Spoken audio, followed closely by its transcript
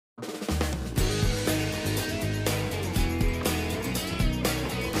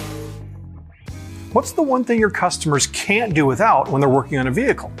What's the one thing your customers can't do without when they're working on a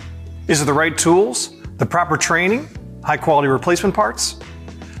vehicle? Is it the right tools, the proper training, high-quality replacement parts?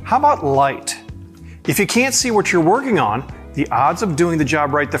 How about light? If you can't see what you're working on, the odds of doing the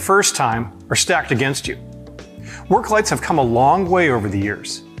job right the first time are stacked against you. Work lights have come a long way over the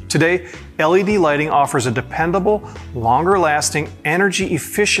years. Today, LED lighting offers a dependable, longer-lasting,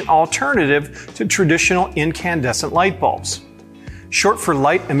 energy-efficient alternative to traditional incandescent light bulbs. Short for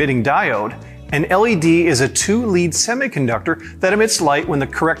light-emitting diode, an LED is a two-lead semiconductor that emits light when the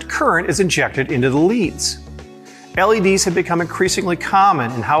correct current is injected into the leads. LEDs have become increasingly common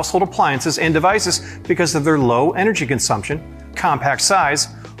in household appliances and devices because of their low energy consumption, compact size,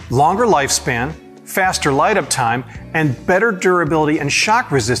 longer lifespan, faster light-up time, and better durability and shock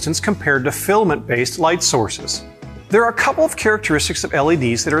resistance compared to filament-based light sources. There are a couple of characteristics of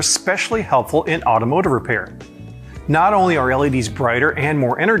LEDs that are especially helpful in automotive repair. Not only are LEDs brighter and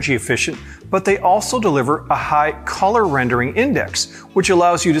more energy efficient, but they also deliver a high color rendering index, which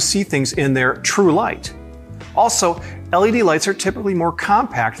allows you to see things in their true light. Also, LED lights are typically more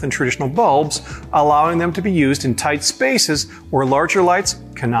compact than traditional bulbs, allowing them to be used in tight spaces where larger lights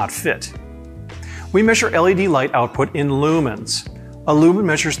cannot fit. We measure LED light output in lumens. A lumen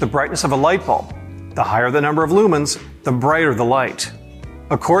measures the brightness of a light bulb. The higher the number of lumens, the brighter the light.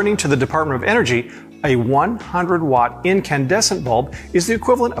 According to the Department of Energy, a 100-watt incandescent bulb is the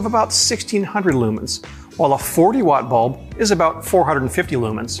equivalent of about 1600 lumens, while a 40-watt bulb is about 450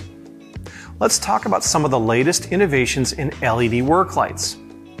 lumens. Let's talk about some of the latest innovations in LED work lights.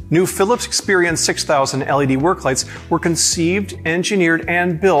 New Philips Experience 6000 LED work lights were conceived, engineered,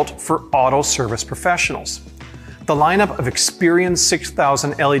 and built for auto service professionals. The lineup of Experience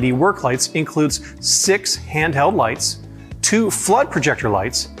 6000 LED work lights includes 6 handheld lights, 2 flood projector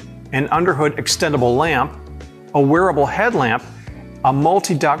lights, an underhood extendable lamp, a wearable headlamp, a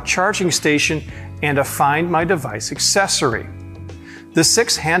multi-dock charging station, and a Find My Device accessory. The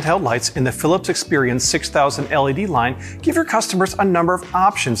 6 handheld lights in the Philips Experience 6000 LED line give your customers a number of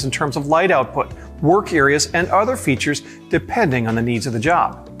options in terms of light output, work areas, and other features depending on the needs of the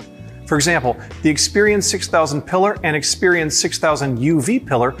job. For example, the Experience 6000 pillar and Experience 6000 UV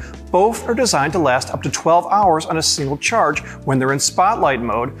pillar both are designed to last up to 12 hours on a single charge when they're in spotlight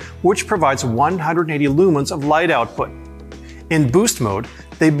mode, which provides 180 lumens of light output. In boost mode,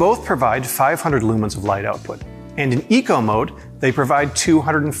 they both provide 500 lumens of light output, and in eco mode, they provide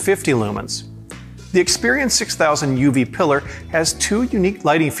 250 lumens. The Experience 6000 UV pillar has 2 unique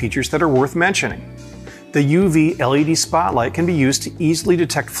lighting features that are worth mentioning. The UV LED spotlight can be used to easily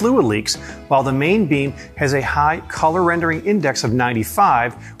detect fluid leaks, while the main beam has a high color rendering index of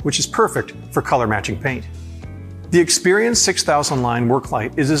 95, which is perfect for color matching paint. The Experience 6000 line work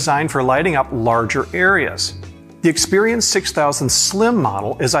light is designed for lighting up larger areas. The Experience 6000 Slim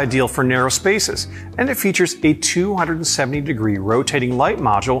model is ideal for narrow spaces, and it features a 270-degree rotating light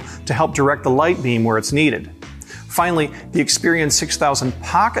module to help direct the light beam where it's needed. Finally, the Experience 6000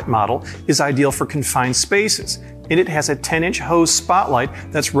 Pocket model is ideal for confined spaces, and it has a 10-inch hose spotlight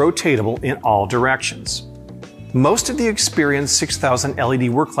that's rotatable in all directions. Most of the Experience 6000 LED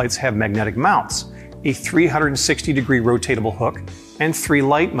work lights have magnetic mounts, a 360-degree rotatable hook, and 3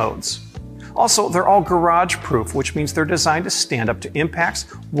 light modes. Also, they're all garage-proof, which means they're designed to stand up to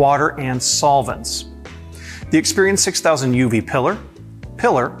impacts, water, and solvents. The Experience 6000 UV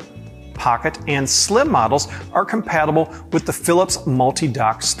pillar, Pocket, and Slim models are compatible with the Philips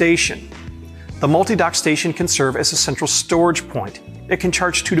multi-dock station. The multi-dock station can serve as a central storage point. It can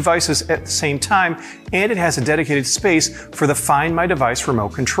charge 2 devices at the same time, and it has a dedicated space for the Find My Device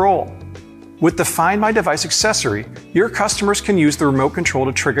remote control. With the Find My Device accessory, your customers can use the remote control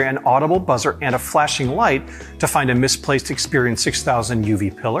to trigger an audible buzzer and a flashing light to find a misplaced Experience 6000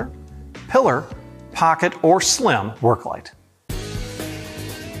 UV pillar, Pocket, or Slim work light.